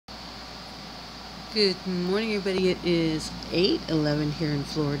Good morning, everybody. It is 8:11 here in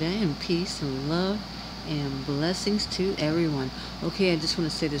Florida, and peace and love and blessings to everyone. Okay, I just want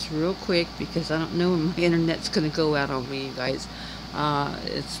to say this real quick because I don't know when my internet's going to go out on me, you guys.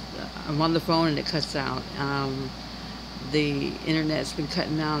 I'm on the phone and it cuts out. The internet's been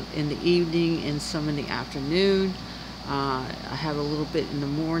cutting out in the evening and some in the afternoon. I have a little bit in the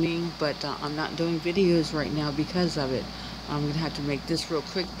morning, but I'm not doing videos right now because of it. I'm going to have to make this real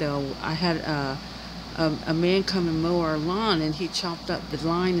quick, though. I had a man come and mow our lawn, and he chopped up the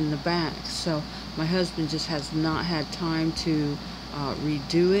line in the back. So my husband just has not had time to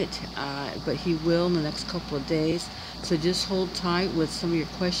redo it, but he will in the next couple of days. So just hold tight with some of your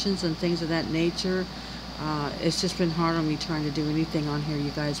questions and things of that nature. It's just been hard on me trying to do anything on here,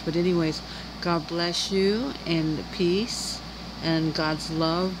 you guys. But anyways, God bless you and peace and God's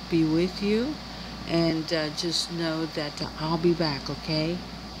love be with you. And just know that I'll be back, okay?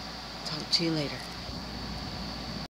 Talk to you later.